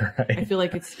 I feel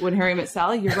like it's when Harry met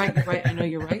Sally, you're right. I know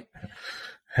you're right.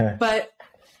 But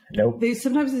Nope.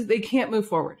 Sometimes they can't move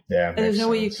forward. Yeah. And there's no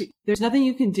way there's nothing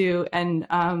you can do. And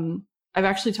I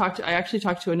actually talked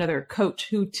to another coach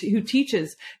who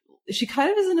teaches. She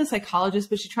kind of isn't a psychologist,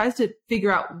 but she tries to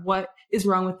figure out what is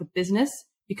wrong with the business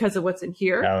because of what's in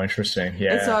here. Oh, interesting.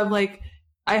 Yeah. And so I'm like,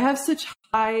 I have such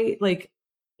high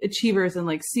achievers and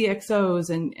CXOs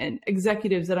and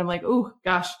executives that I'm like, oh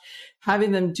gosh,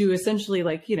 having them do essentially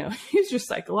use your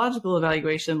psychological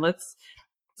evaluation.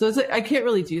 So it's I can't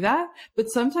really do that, but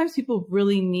sometimes people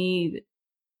really need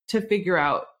to figure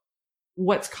out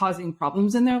what's causing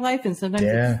problems in their life. And sometimes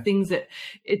it's things that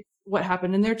it's what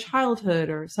happened in their childhood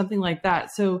or something like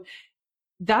that. So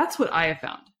that's what I have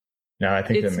found. No, I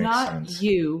think it's that makes not sense.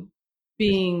 You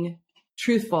being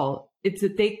truthful. It's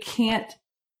that they can't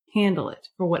handle it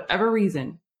for whatever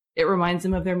reason. It reminds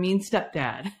them of their mean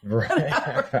stepdad. Right.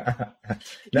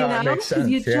 No, that makes sense.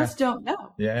 You just don't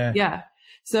know. Yeah. Yeah.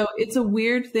 So it's a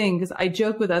weird thing because I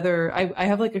joke with I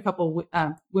have a couple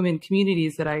women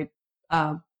communities that I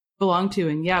belong to.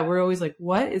 And we're always like,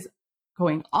 what is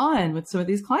going on with some of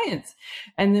these clients?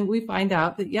 And then we find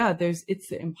out that, it's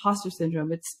the imposter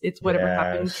syndrome. It's whatever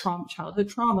happened, childhood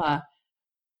trauma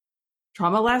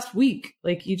last week.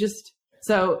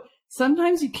 So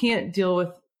sometimes you can't deal with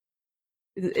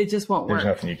it, just won't work. There's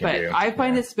nothing you can do. I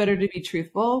find it's better to be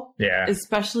truthful. Yeah.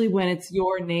 Especially when it's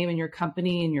your name and your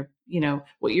company and your,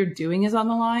 what you're doing is on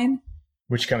the line.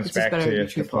 Which comes back to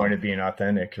the point of being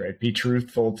authentic, right? Be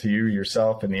truthful to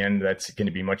yourself. In the end, that's going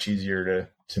to be much easier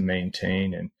to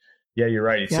maintain. And yeah, you're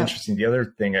right. It's interesting. The other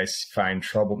thing I find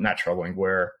not troubling,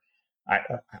 where I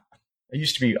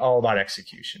used to be all about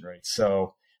execution, right?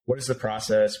 So what is the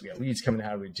process? We got leads coming,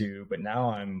 how do we do? But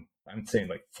now I'm saying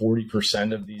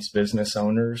 40% of these business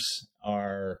owners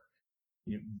are,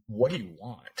 what do you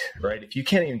want, right? If you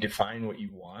can't even define what you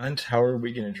want, how are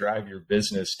we going to drive your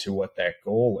business to what that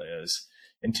goal is?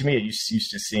 And to me, it used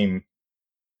to seem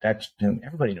that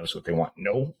everybody knows what they want.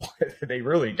 No, they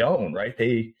really don't, right?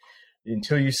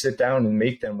 Until you sit down and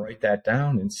make them write that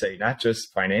down and say, not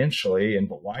just financially,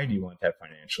 but why do you want that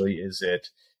financially? Is it,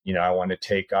 I want to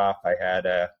take off. I had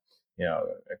a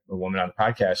woman on the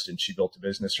podcast, and she built a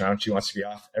business around, she wants to be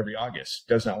off every August,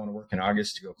 does not want to work in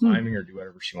August to go climbing or do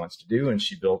whatever she wants to do. And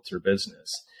she built her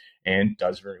business and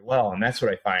does very well. And that's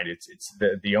what I find. It's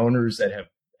the owners that have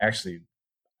actually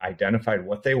identified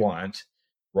what they want,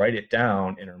 write it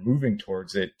down, and are moving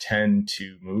towards it tend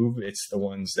to move. It's the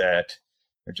ones that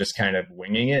are just kind of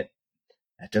winging it.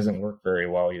 That doesn't work very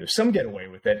well either. Some get away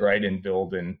with it, right, and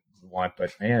build and want,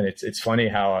 but man, it's funny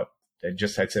how I'd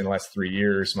say in the last 3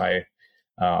 years, my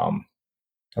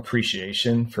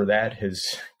appreciation for that has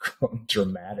grown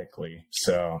dramatically.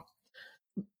 So,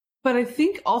 but I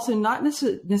think also not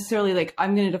necessarily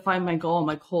I'm going to define my goal and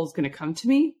my goal is going to come to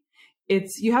me.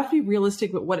 You have to be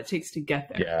realistic with what it takes to get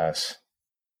there. Yes.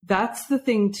 That's the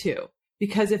thing too.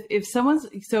 Because if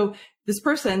so this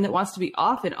person that wants to be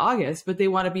off in August, but they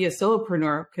want to be a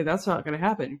solopreneur, okay, that's not going to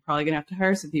happen. You're probably going to have to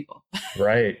hire some people.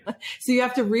 Right. So you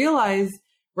have to realize,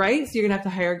 right? So you're going to have to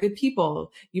hire good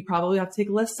people. You probably have to take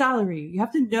less salary. You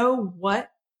have to know what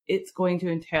it's going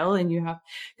to entail. And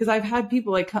because I've had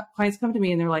people clients come to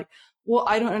me and they're like, well,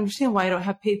 I don't understand why I don't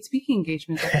have paid speaking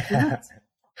engagements after 2 months.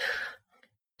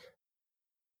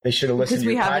 They should have listened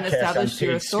to your podcast. Because we haven't established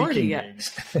your authority yet.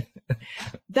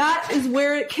 That is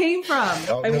where it came from.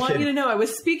 I want you to know I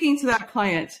was speaking to that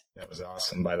client. That was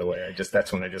awesome, by the way.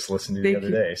 That's when I just listened to the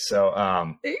other day.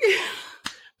 So,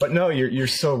 but no, you're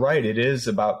so right. It is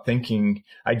about thinking.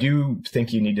 I do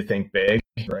think you need to think big,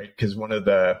 right? Because one of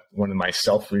my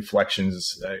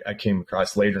self-reflections I came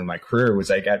across later in my career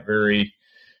was I got very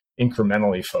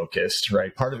incrementally focused,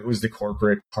 right? Part of it was the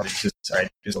corporate part is a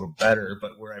little better,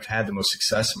 but where I've had the most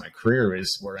success in my career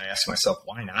is where I ask myself,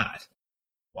 why not?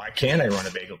 Why can't I run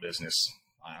a bagel business?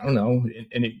 I don't know.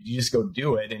 You just go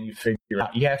do it and you figure it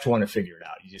out. You have to want to figure it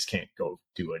out. You just can't go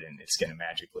do it and it's going to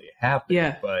magically happen.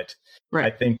 Yeah. But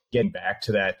right. I think getting back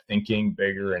to that thinking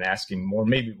bigger and asking more,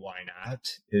 maybe why not,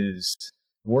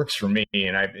 works for me.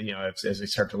 And as I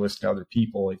start to listen to other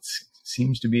people, it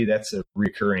seems to be that's a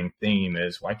recurring theme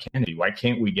is why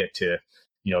can't we get to,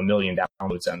 1 million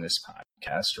downloads on this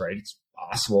podcast, right? It's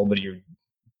possible, but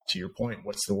to your point,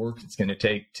 what's the work it's going to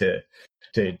take to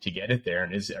get it there?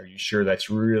 And are you sure that's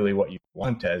really what you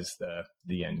want as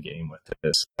the end game with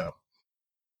this? So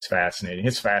it's fascinating.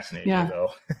 Though.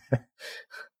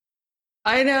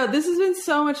 I know this has been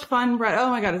so much fun, Brett. Oh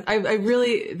my God.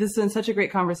 This has been such a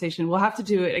great conversation. We'll have to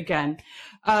do it again.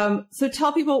 So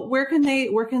tell people where can they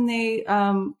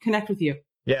connect with you?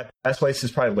 Yeah, best place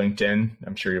is probably LinkedIn.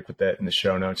 I'm sure you'll put that in the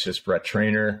show notes. Just Brett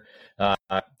Trainer.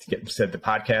 Said the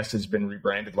podcast has been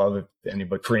rebranded. Love if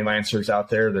anybody freelancers out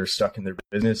there, they're stuck in their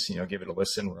business, give it a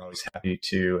listen. We're always happy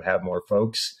to have more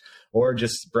folks. Or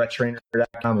just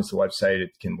bretttrainer.com is the website.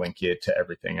 It can link you to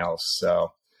everything else.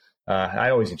 So I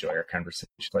always enjoy our conversation,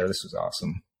 Claire. This was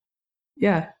awesome.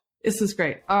 Yeah, this was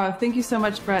great. Thank you so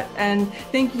much, Brett. And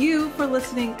thank you for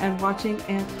listening and watching.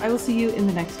 And I will see you in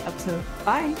the next episode.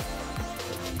 Bye.